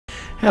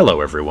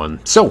Hello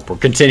everyone. So, we're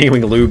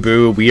continuing Lu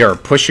Bu. We are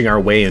pushing our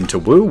way into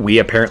Wu. We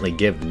apparently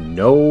give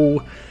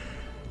no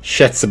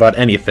shits about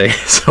anything,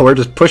 so we're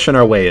just pushing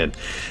our way in.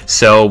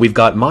 So, we've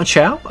got Ma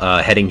Chao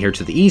heading here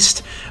to the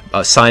east.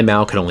 Sai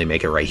Mao can only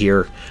make it right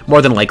here.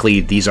 More than likely,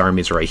 these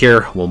armies right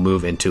here will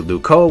move into Lu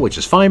Ko, which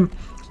is fine.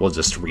 We'll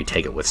just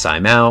retake it with Sai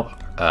Mao.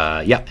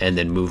 Yeah, and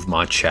then move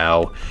Ma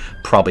Chao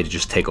probably to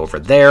just take over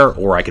there,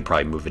 or I could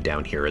probably move it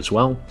down here as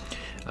well.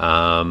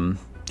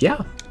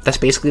 Yeah, that's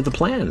basically the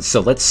plan. So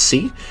let's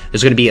see.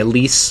 There's going to be at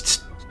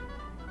least,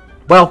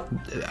 well,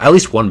 at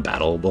least one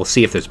battle. We'll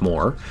see if there's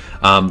more.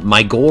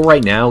 My goal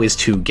right now is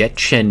to get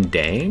Chen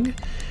Dang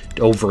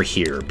over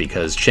here,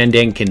 because Chen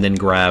Dang can then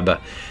grab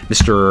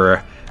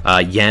Mr.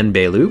 Yan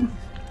Beilu,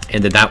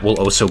 and then that will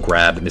also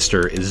grab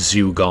Mr.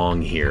 Zhu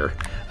Gong here,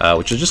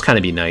 which will just kind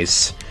of be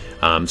nice.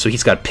 So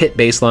he's got pit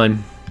baseline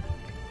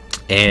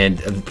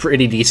and a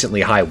pretty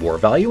decently high war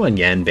value on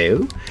Yan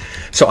Beilu.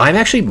 So I'm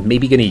actually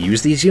maybe going to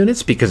use these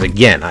units because,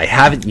 again, I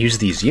haven't used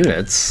these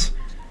units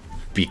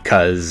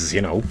because,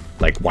 you know,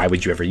 like, why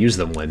would you ever use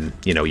them when,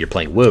 you know, you're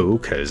playing Wu?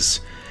 Because,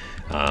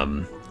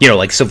 you know,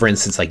 like, so for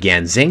instance, like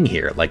Yan Xing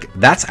here, like,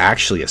 that's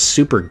actually a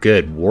super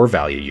good war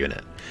value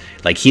unit.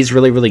 Like, he's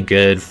really, really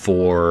good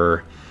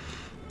for,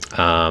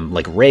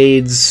 like,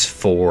 raids,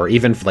 for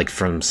even, like,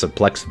 from some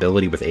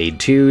flexibility with aid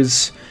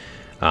 2s.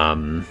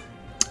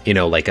 You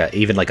know, like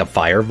even like a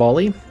fire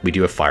volley. We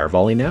do a fire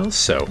volley now,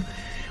 so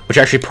which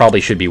actually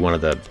probably should be one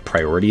of the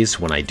priorities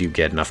when I do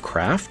get enough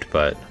craft.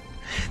 But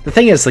the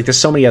thing is, like, there's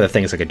so many other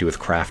things I could do with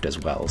craft as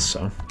well.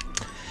 So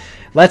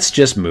let's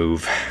just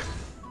move.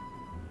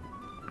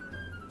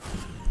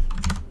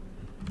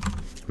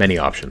 Many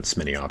options,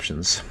 many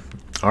options.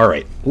 All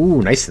right.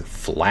 Ooh, nice and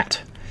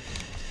flat.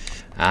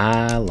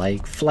 I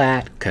like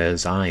flat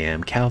because I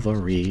am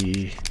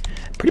cavalry.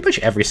 Pretty much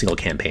every single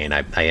campaign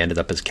I ended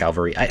up as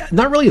cavalry.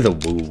 Not really the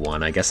Wu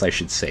one, I guess I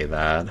should say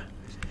that.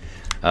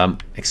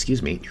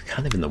 Excuse me, you're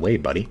kind of in the way,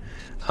 buddy.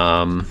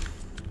 So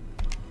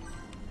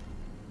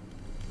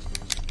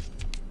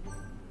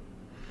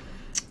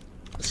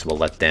we'll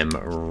let them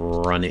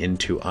run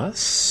into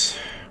us.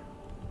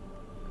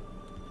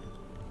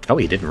 Oh,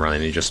 he didn't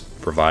run, he just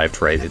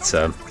revived, right? It's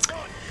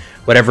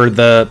whatever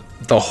the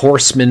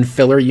horseman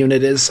filler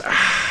unit is.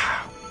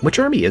 Which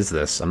army is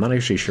this? I'm not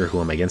actually sure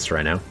who I'm against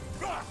right now.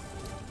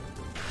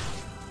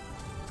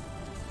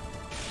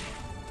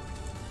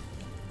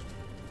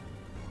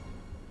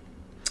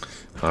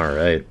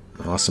 Alright,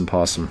 awesome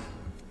possum.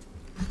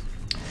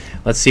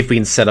 Let's see if we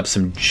can set up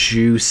some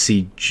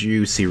juicy,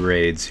 juicy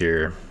raids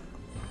here.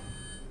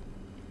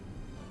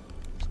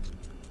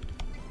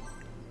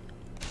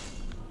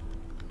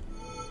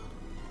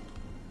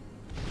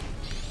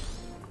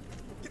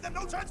 Give them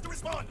no chance to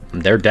respond.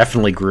 They're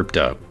definitely grouped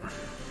up.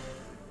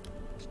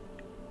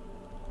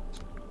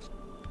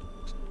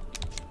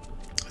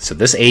 So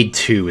this aid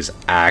 2 is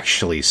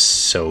actually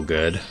so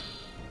good.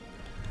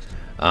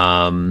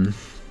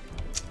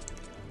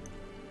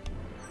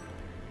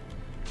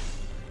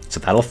 So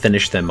that'll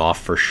finish them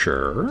off for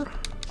sure.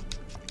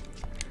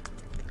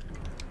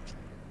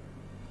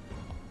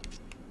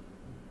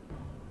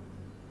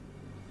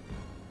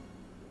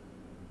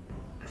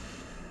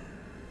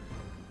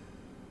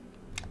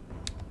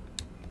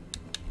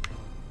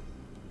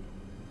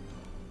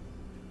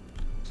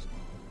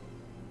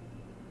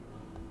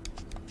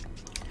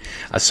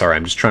 Sorry,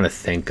 I'm just trying to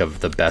think of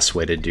the best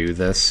way to do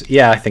this.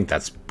 Yeah, I think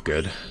that's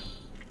good.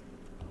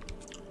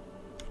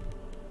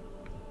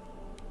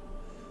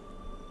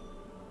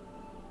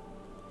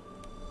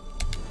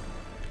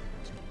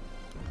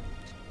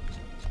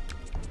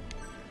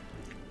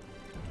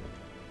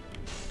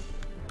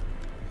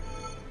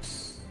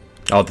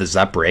 Oh, does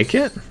that break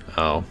it?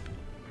 Oh.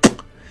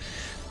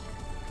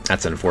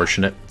 That's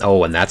unfortunate.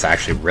 Oh, and that's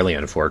actually really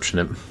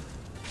unfortunate.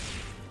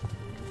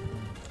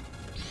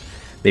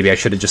 Maybe I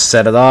should have just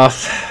set it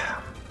off.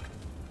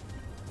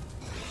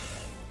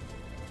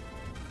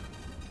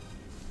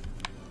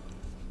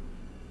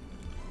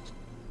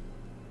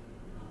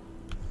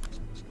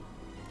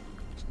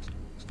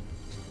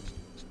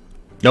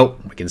 Nope,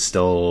 we can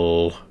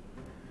still...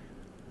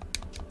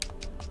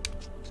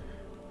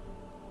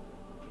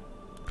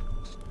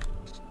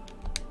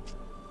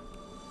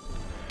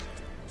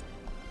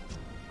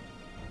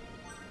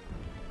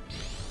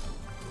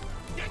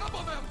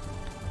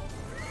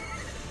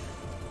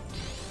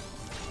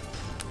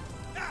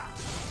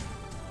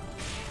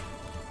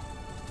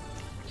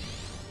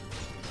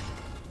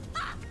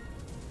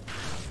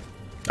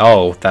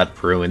 Oh,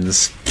 that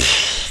ruins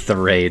the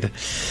raid.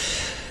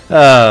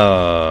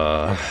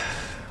 A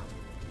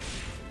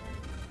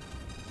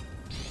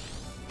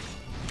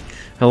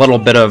little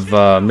bit of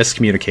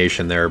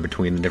miscommunication there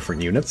between the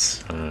different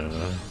units.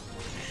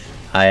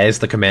 I, as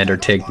the commander,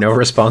 take no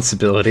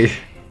responsibility.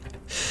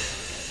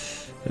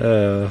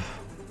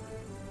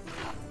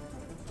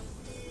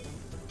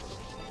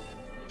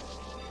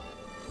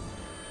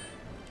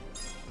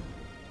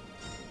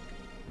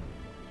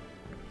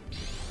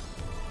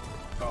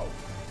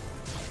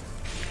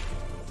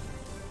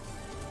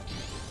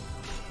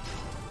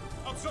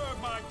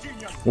 Observe my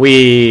genius.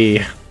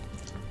 We.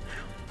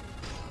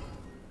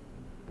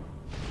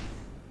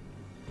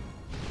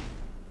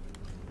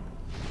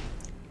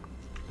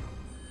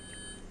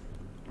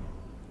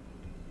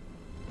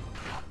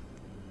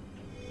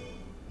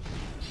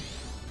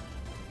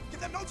 Give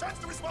them no chance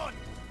to respond.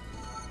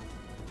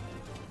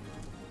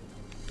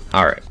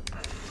 All right.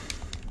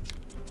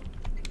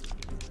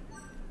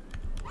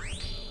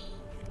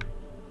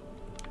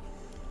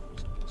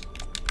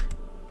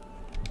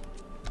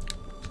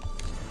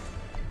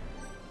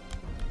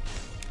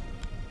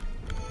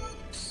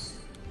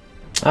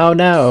 Oh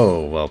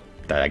no! Well,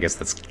 I guess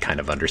that's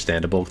kind of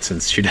understandable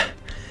since she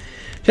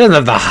doesn't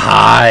have the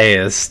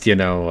highest, you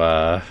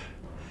know,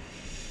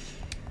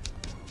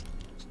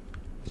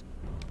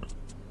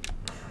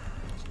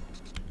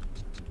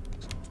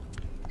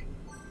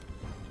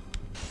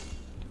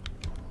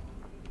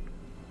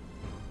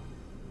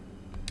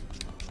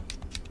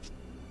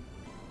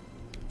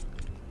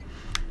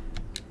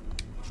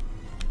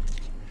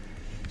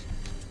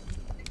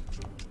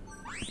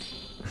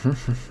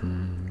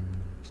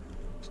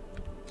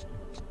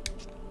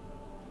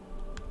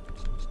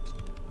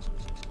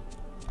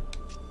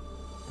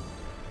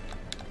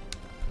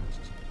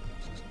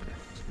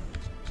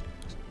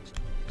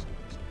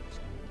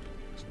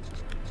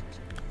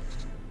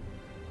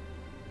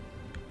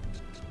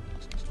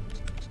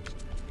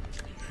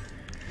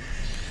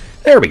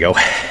 there we go.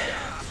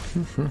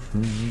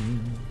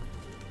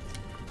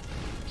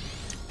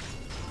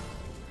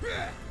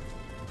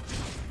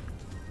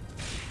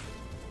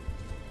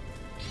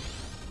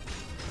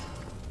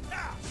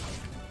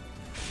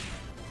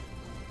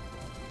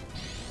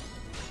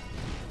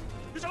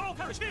 You shall all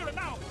perish here and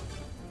now.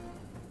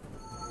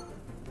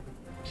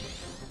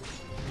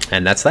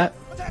 And that's that.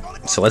 Attack all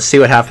at once. So let's see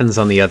what happens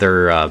on the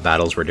other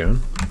battles we're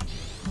doing.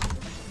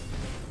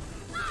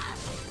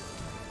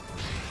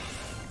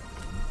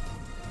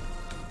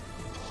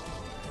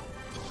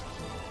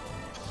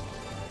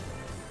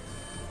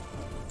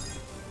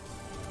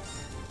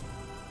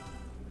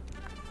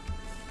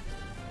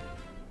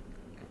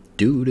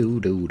 Do do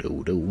do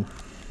do do.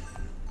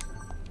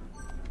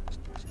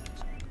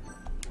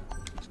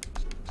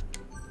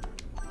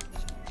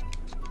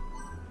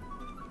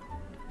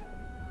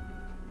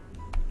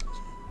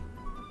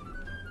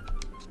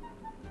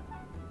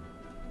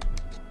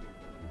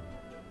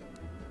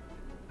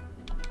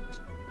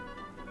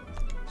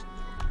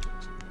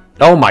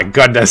 Oh my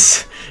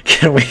goodness!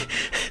 Can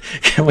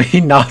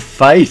we not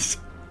fight?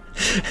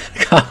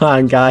 Come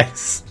on,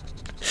 guys!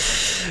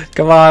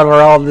 Come on,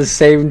 we're all on the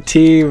same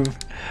team.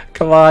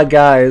 Come on,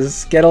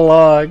 guys, get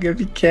along if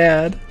you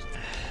can.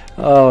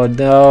 Oh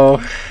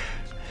no,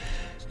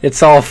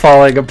 it's all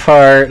falling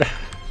apart.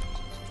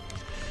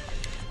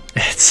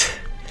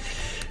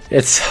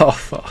 It's all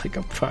falling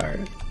apart.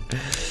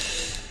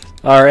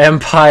 Our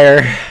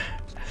empire.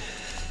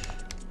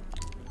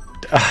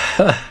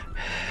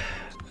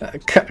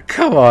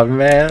 Come on,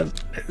 man.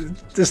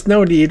 There's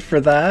no need for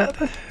that.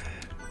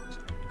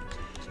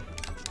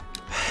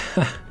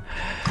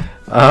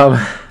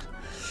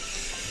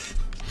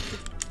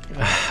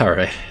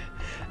 Alright.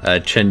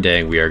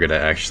 Chendang, we are going to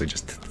actually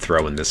just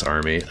throw in this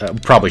army.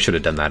 Probably should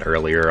have done that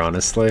earlier,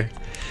 honestly.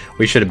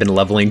 We should have been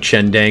leveling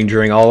Chendang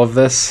during all of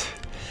this.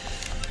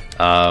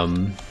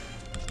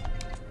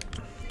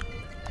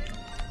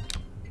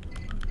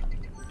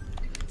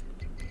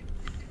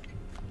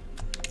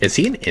 Is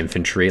he an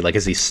infantry? Like,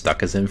 is he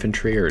stuck as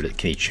infantry, or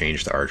can he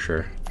change to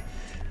archer?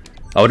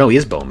 Oh, no, he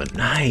is bowman.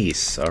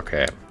 Nice!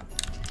 Okay.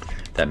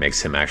 That makes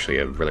him actually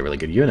a really, really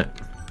good unit.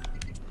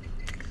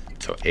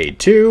 So,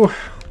 A2.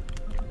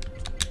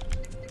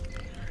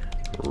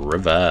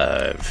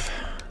 Revive.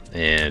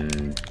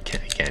 And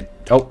can't.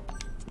 Oh,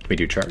 can we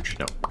do charge?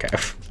 No. Okay.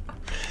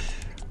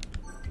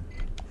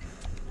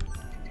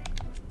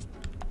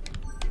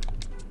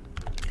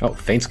 Oh,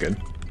 feint's good.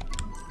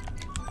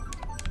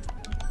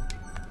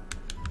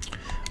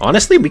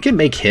 Honestly, we can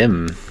make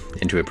him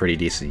into a pretty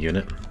decent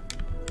unit.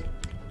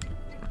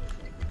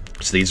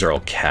 So these are all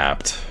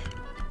capped.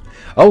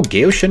 Oh,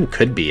 Gaoshin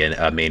could be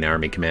a main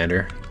army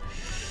commander.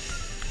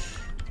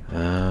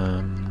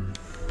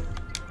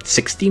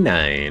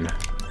 69.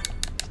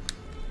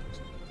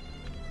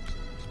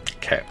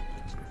 Okay.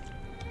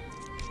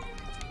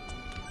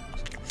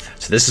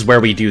 So this is where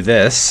we do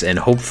this and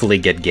hopefully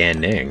get Gan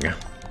Ning.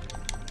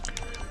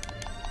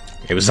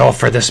 It was all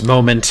for this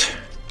moment.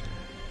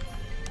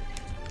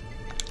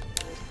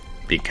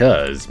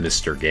 Because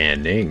Mr.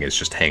 Gan Ning is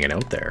just hanging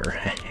out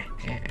there.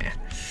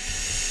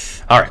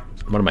 Alright,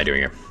 what am I doing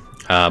here?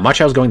 Ma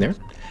Chao's going there.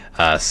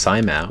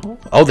 Sai Mao.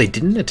 Oh, they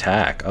didn't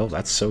attack. Oh,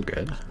 that's so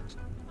good.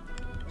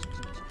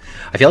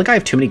 I feel like I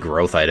have too many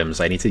growth items.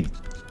 I need to... See,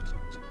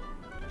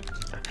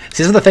 this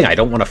is the thing. I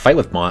don't want to fight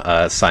with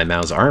Sai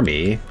Mao's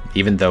army,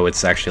 even though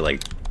it's actually,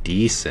 like,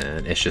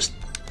 decent. It's just...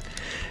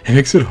 It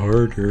makes it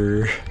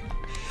harder.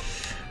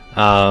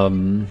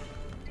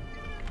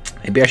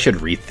 Maybe I should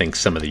rethink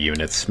some of the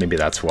units. Maybe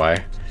that's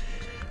why.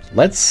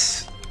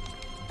 Let's...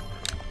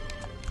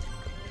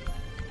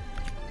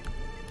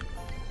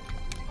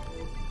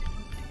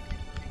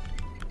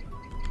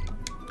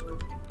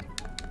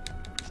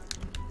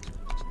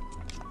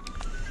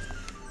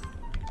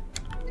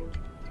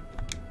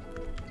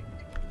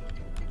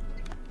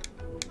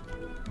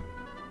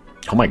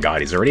 Oh my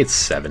god, he's already at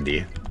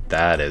 70.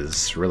 That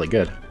is really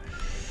good.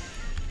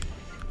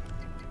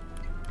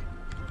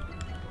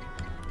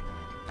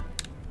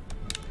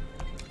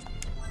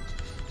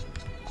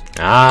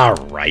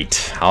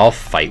 Alright, I'll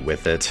fight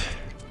with it.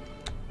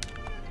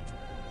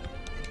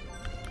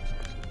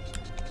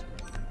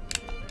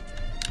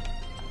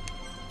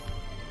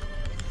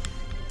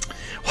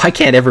 Why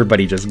can't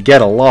everybody just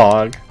get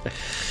along?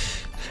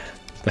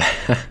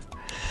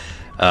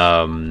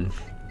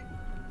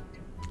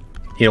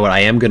 You know what,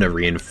 I am going to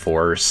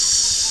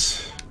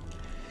reinforce...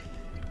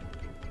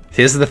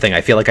 This is the thing,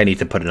 I feel like I need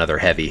to put another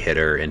heavy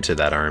hitter into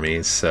that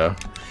army, so...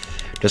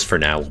 Just for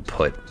now, we'll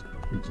put...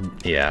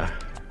 Yeah.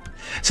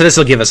 So this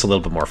will give us a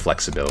little bit more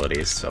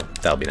flexibility, so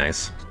that'll be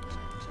nice.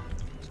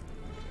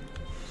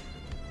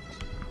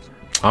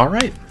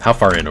 Alright, how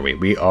far in are we?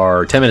 We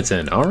are 10 minutes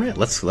in. Alright,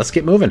 let's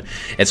get moving.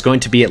 It's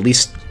going to be at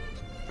least...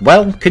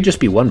 Well, could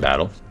just be one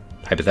battle,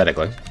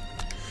 hypothetically.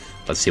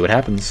 Let's see what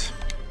happens.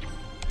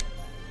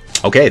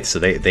 Okay, so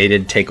they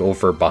did take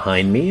over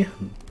behind me.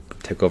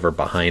 Took over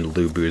behind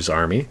Lu Bu's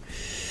army.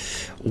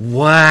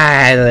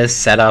 Why the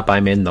setup?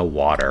 I'm in the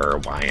water.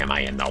 Why am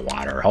I in the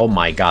water? Oh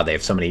my god, they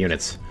have so many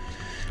units.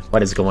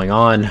 What is going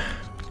on?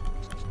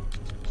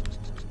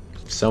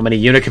 So many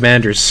unit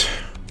commanders.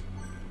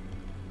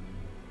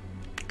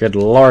 Good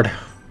lord.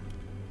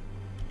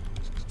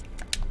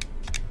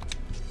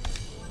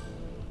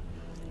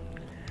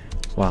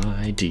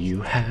 Why do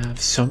you have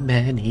so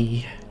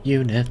many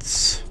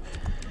units?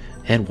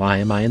 And why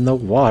am I in the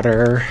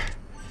water?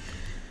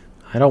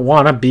 I don't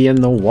want to be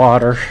in the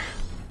water.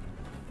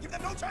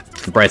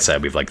 The bright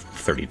side, we have like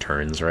 30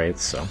 turns, right?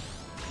 So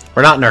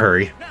we're not in a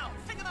hurry.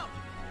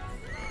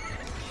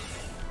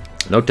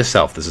 Note to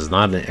self, this is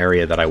not an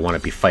area that I want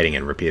to be fighting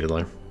in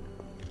repeatedly.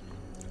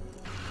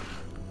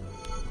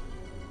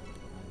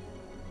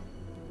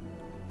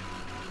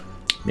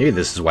 Maybe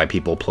this is why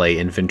people play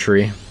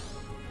infantry.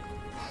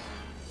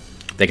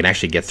 They can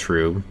actually get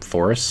through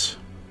forests.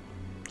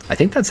 I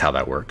think that's how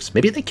that works.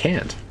 Maybe they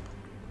can't.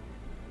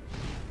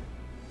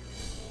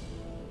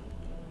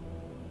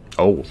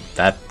 Oh,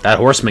 that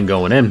horseman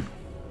going in.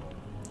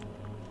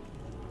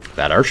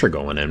 That archer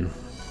going in.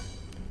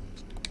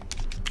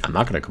 I'm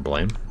not going to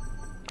complain.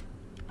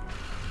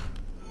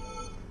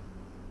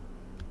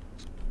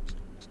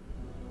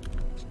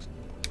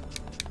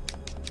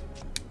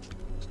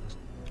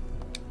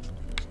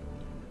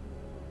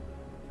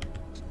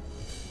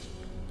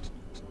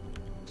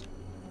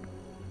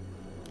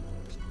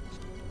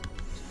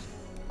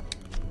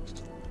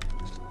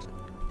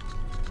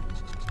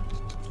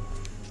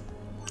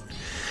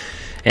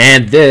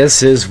 And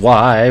this is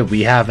why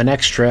we have an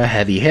extra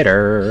heavy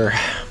hitter.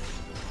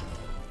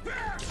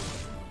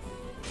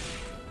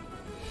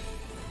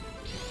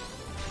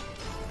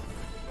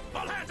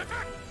 All hands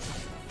attack!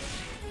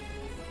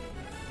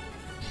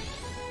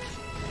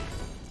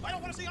 I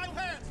don't want to see idle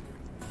hands!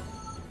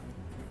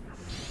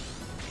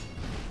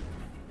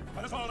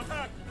 Let us all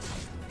attack!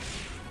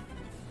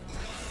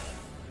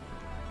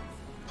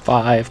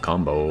 5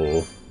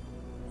 combo.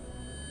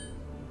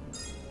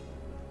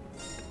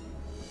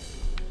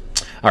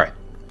 Alright.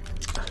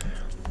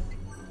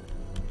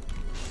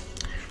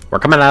 We're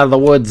coming out of the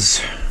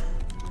woods.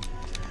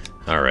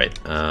 Alright,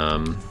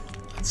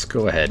 let's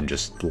go ahead and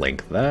just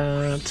link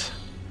that.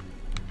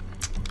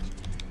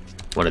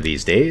 One of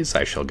these days,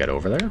 I shall get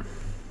over there.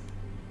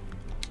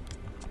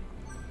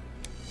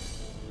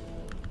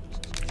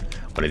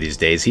 One of these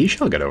days, he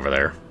shall get over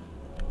there.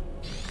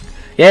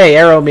 Yay,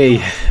 arrow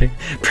me!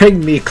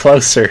 Bring me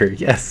closer,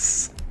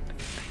 yes!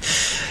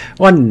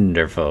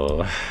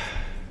 Wonderful.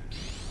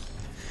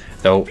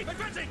 Though,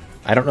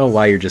 I don't know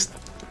why you're just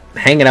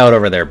hanging out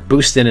over there,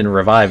 boosting and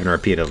reviving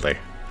repeatedly.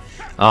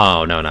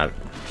 Oh, no, not...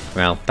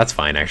 Well, that's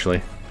fine,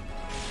 actually.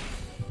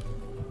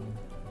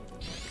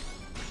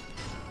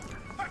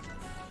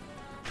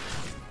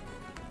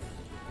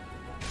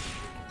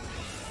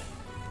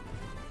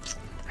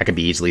 That could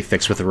be easily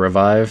fixed with a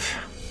revive.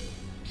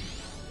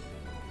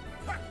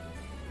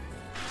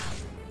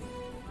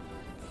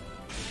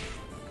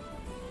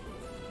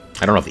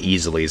 I don't know if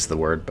easily is the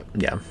word, but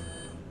yeah.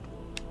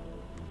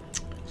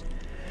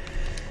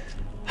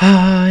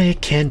 It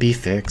can be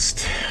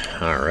fixed.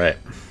 Alright.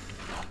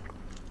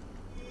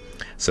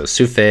 So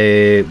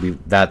Sufei,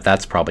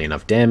 that's probably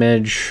enough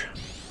damage.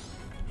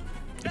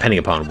 Depending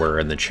upon where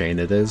in the chain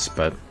it is,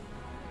 but...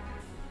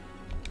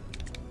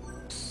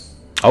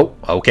 Oh,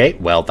 okay.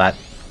 Well,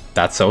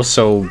 that's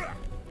also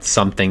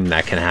something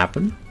that can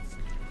happen.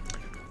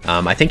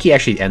 I think he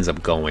actually ends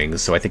up going,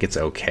 so I think it's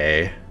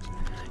okay.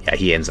 Yeah,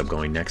 he ends up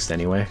going next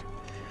anyway.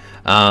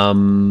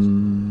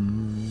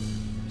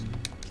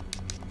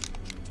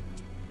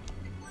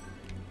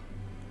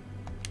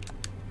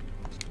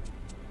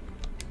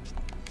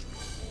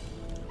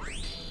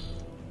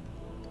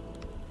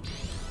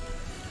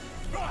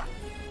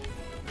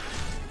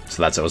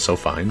 So that's also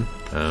fine.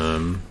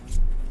 And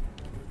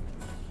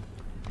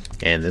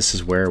this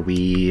is where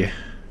we...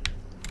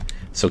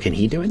 So can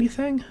he do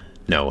anything?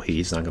 No,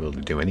 he's not going to be able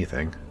to do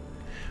anything.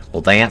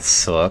 Well, that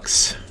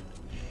sucks.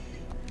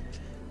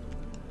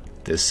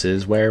 This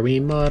is where we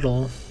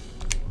muddle.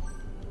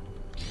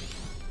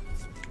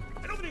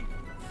 An opening.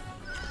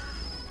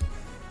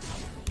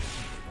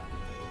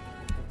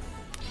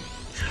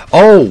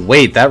 Oh,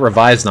 wait, that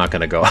revive's not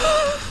gonna go.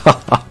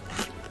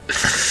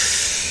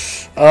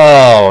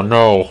 Oh,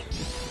 no.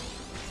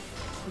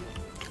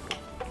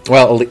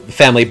 Well,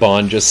 family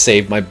bond just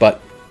saved my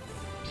butt.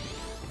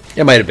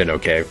 It might have been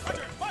okay. But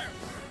Fire.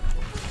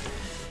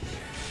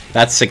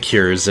 that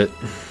secures it.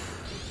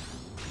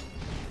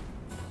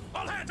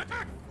 All hands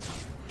attack.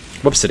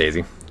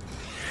 Whoops-a-daisy.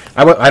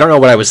 I don't know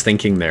what I was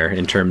thinking there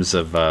in terms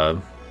of...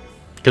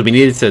 because we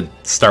needed to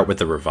start with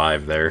the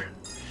revive there.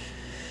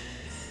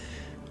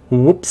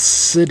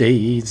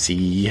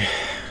 Whoops-a-daisy.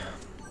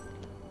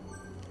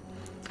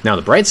 Now, on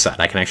the bright side,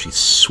 I can actually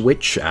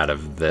switch out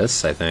of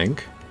this, I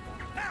think.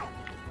 Now.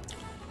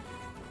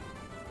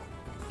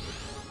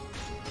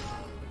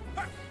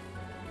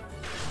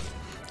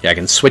 Yeah, I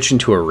can switch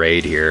into a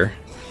raid here.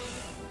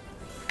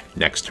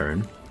 Next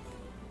turn.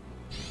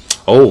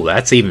 Oh,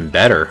 that's even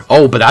better.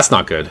 Oh, but that's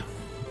not good.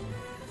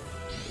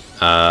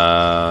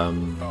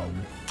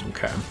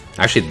 Okay.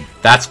 Actually,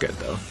 that's good,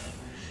 though.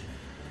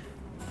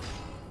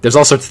 There's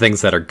all sorts of things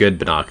that are good,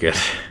 but not good.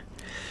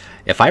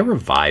 If I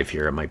revive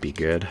here, it might be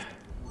good.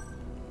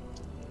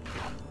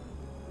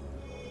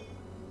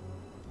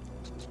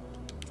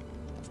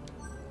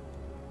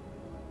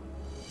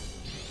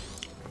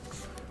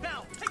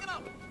 Now. Take it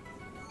up.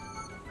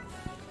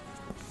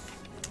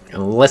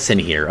 And listen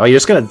here. Oh, you're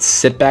just gonna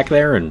sit back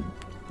there and...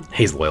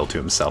 He's loyal to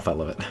himself. I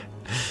love it.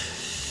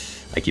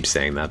 I keep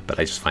saying that, but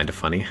I just find it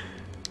funny.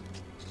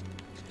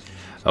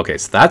 Okay,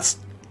 so that's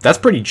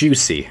pretty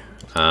juicy.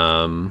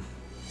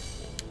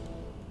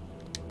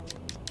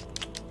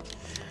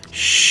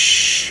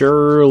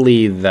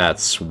 Surely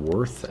that's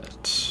worth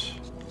it.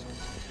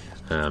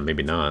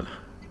 Maybe not.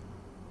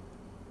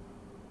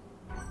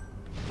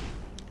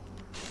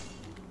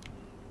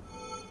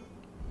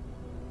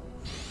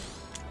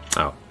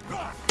 Oh.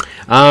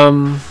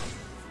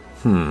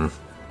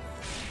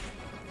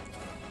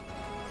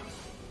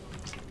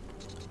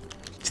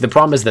 See, the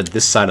problem is that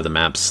this side of the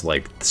map's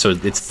like, so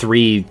it's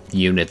 3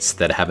 units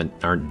that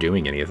aren't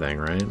doing anything,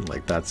 right?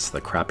 Like, that's the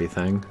crappy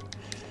thing.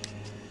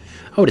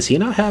 Oh, does he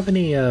not have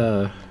any,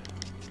 So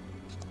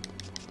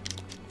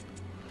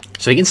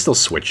he can still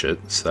switch it,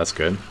 so that's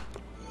good.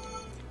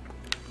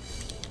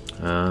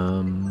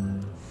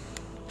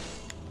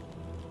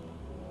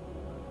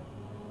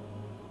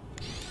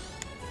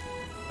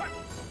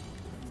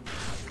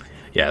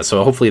 Yeah,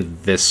 so hopefully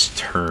this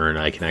turn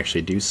I can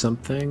actually do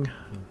something.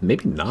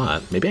 Maybe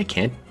not. Maybe I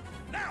can't.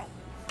 Now.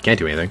 Can't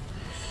do anything.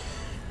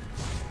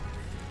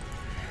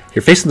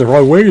 You're facing the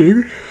wrong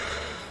way.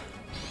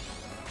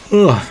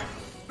 Ugh.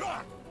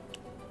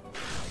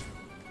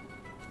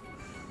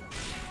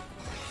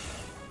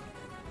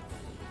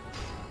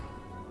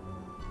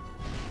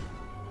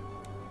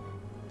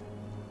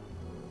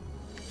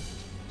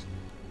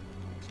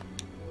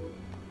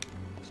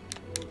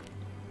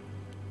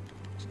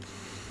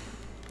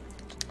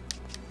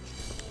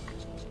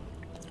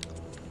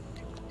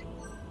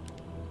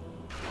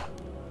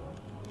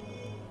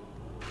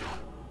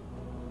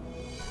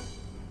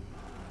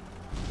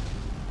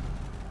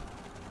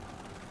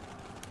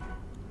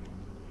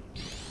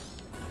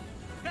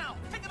 Now.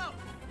 Take it up.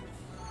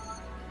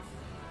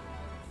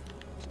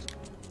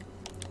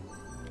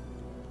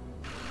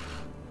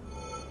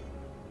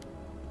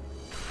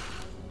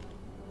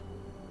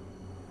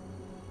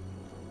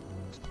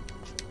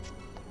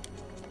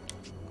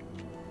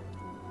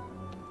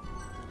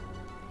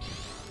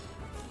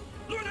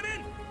 Lure them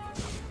in.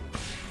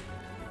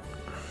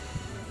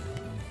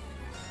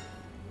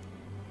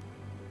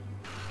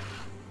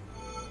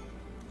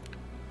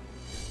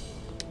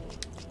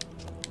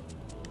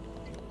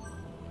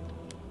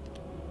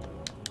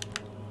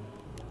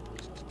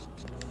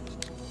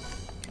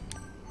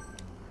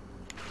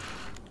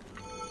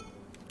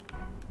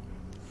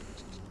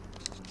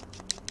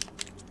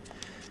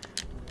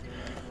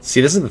 See,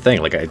 this is the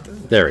thing. Like,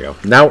 there we go.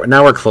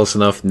 Now we're close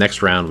enough.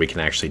 Next round, we can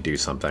actually do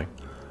something.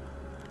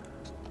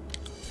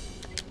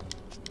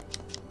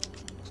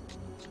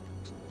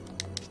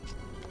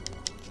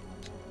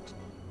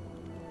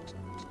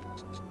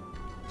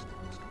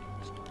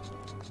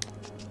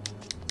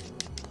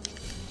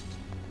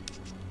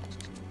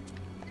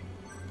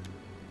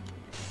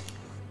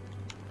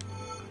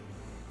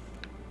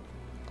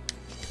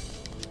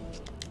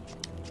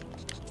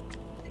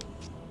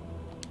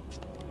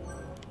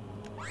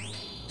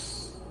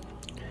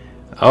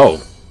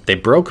 Oh, they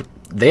broke...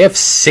 They have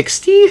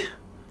 60?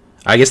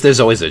 I guess there's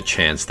always a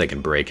chance they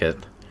can break it.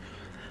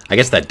 I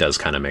guess that does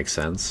kind of make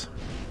sense.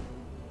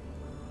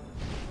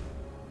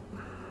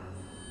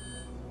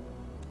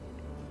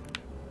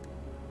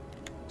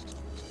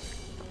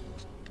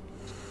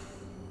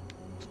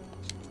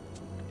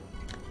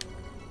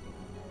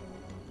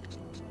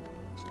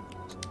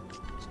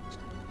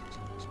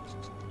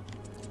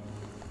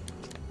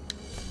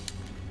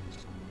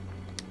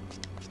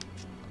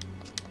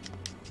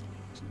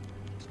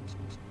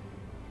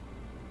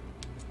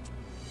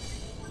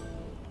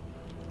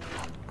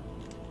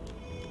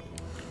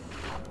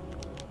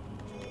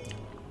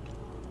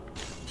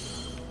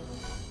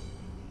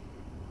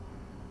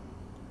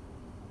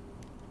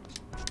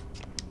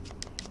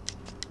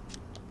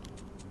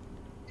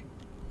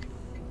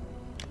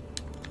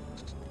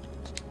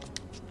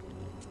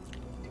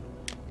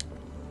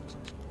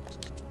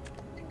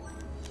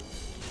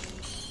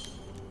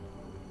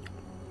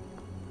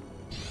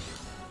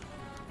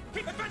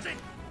 Keep advancing!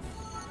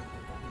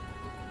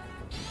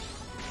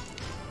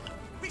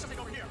 We something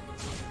over here!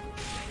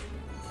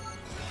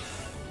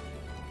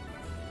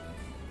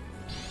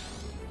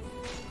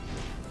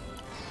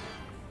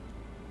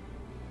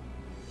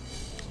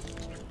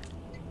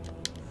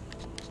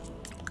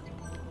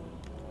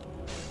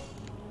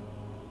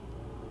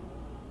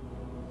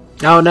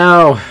 Oh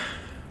no!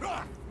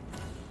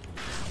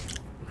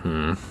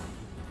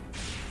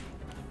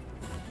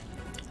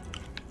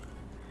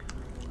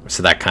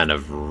 So that kind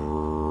of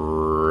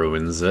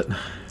ruins it.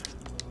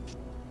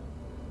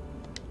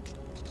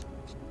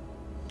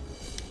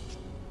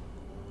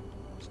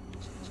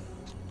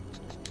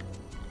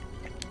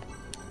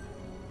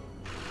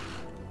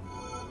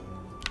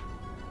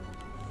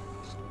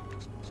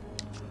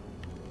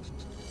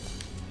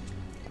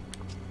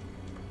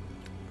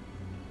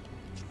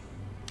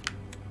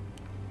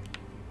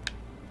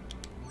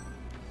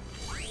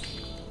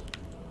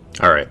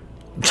 All right.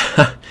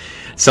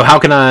 So how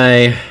can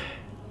I...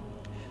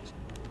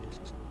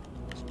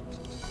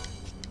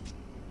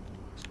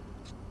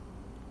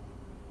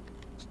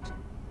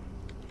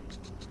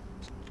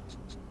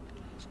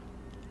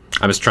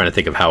 I'm just trying to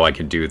think of how I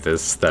can do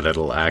this that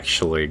it'll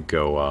actually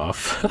go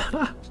off.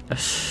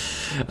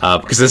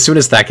 Because as soon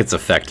as that gets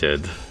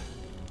affected,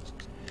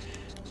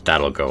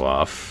 that'll go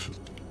off.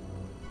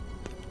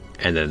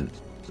 And then,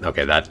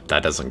 okay, that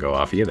doesn't go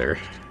off either.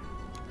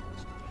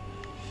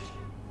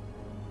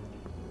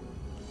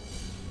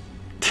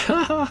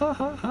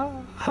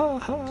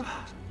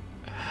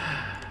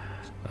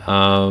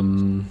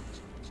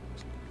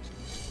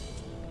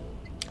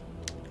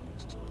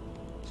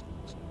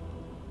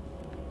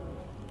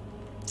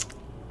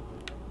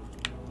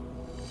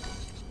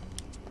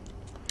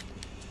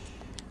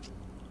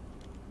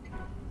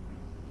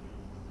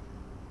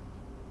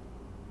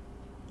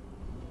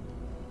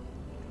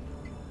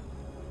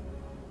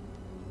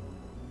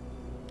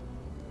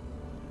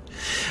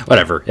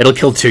 Whatever, it'll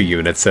kill 2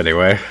 units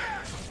anyway.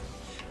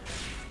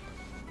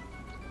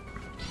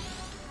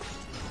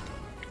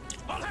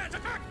 All hands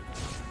attack!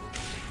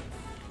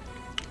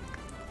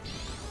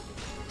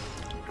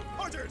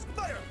 Archers,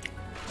 fire!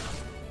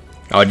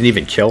 Oh, I didn't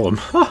even kill him.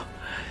 Huh.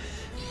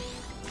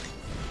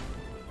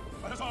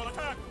 Let us all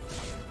attack!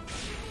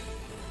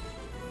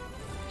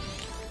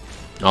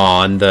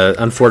 Oh, and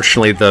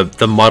unfortunately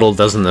the muddle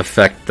doesn't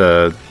affect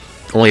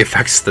only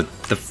affects the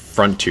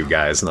front 2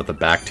 guys, not the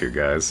back 2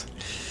 guys.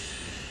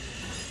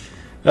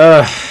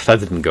 That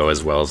didn't go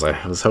as well as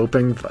I was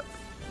hoping, but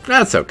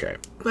that's okay.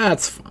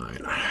 That's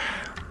fine.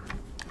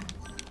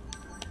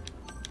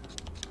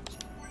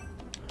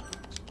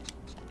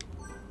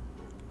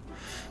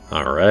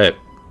 All right.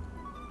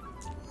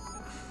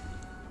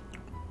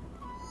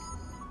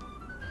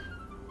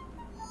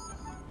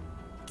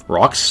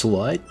 Rock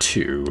Slide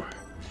 2.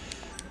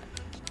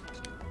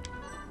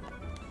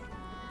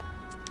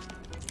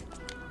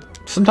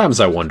 Sometimes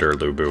I wonder,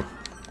 Lubu.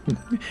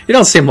 You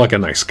don't seem like a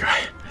nice guy.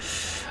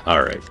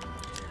 Alright.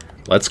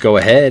 Let's go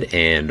ahead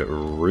and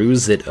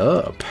ruse it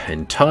up.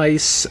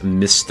 Entice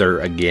Mr.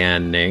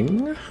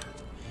 Ganning.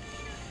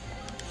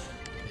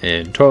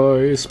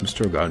 Entice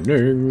Mr.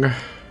 Ganning.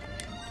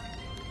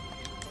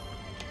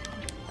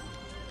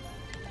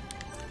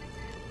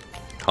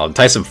 I'll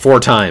entice him 4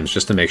 times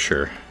just to make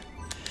sure.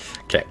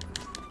 Okay.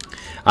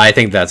 I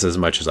think that's as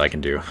much as I can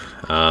do.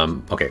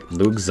 Okay,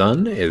 Luke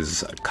Zun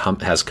has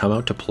come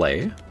out to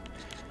play.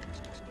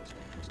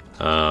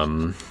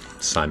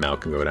 Simao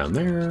can go down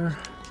there.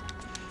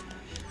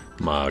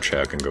 Mao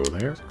Cha can go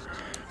there.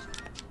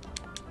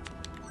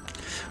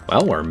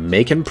 Well, we're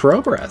making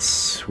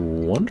progress.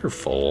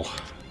 Wonderful.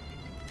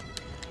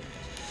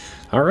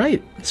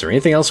 Alright, is there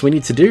anything else we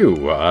need to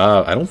do?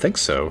 I don't think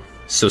so.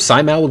 So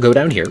Simao will go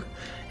down here,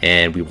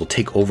 and we will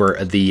take over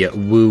the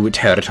Wu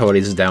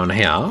territories down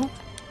here.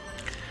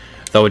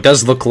 Though it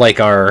does look like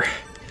our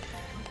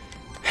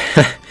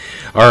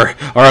our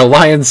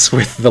alliance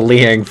with the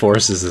Liang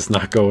forces is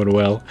not going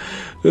well.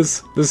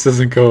 This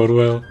isn't going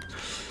well.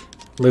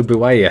 Lubu,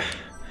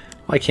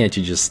 why can't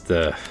you just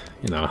you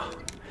know,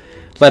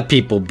 let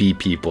people be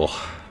people?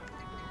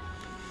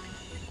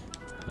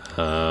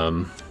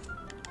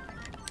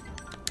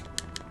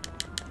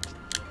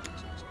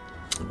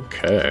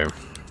 Okay.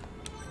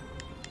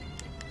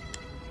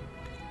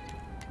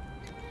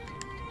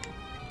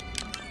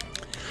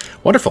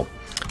 Wonderful.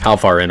 How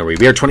far in are we?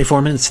 We are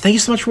 24 minutes. Thank you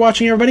so much for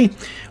watching, everybody.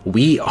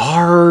 We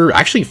are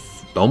actually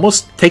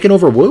almost taking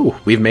over Wu.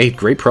 We've made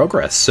great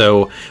progress.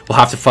 So we'll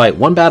have to fight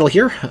 1 battle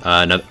here.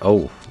 Another,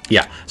 oh,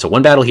 yeah. So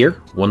 1 battle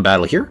here, 1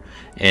 battle here.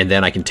 And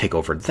then I can take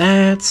over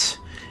that.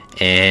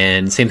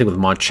 And same thing with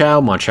Mon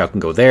Chao. Mon Chao can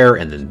go there,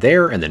 and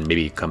then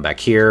maybe come back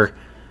here.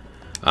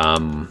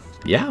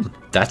 Yeah,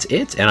 that's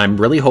it. And I'm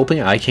really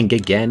hoping I can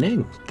get Gan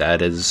Ning.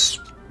 That is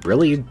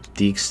really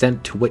the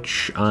extent to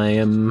which I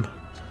am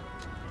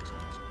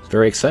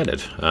very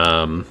excited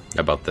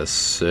about this.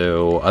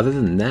 So other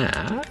than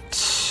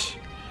that,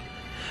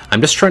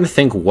 I'm just trying to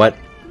think what...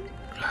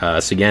 so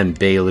again,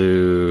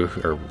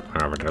 Bailu, or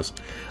however it goes.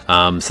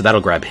 So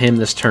that'll grab him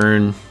this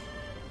turn.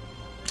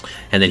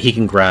 And then he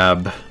can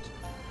grab...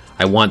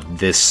 I want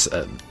this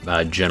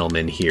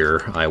gentleman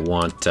here. I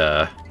want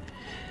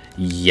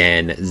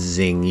Yan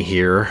Zing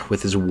here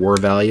with his war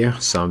value,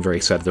 so I'm very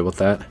excited about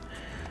that.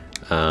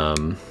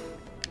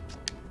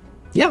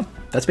 Yeah,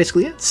 that's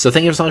basically it. So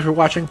thank you so much for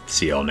watching.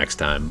 See you all next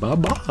time.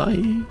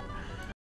 Bye-bye.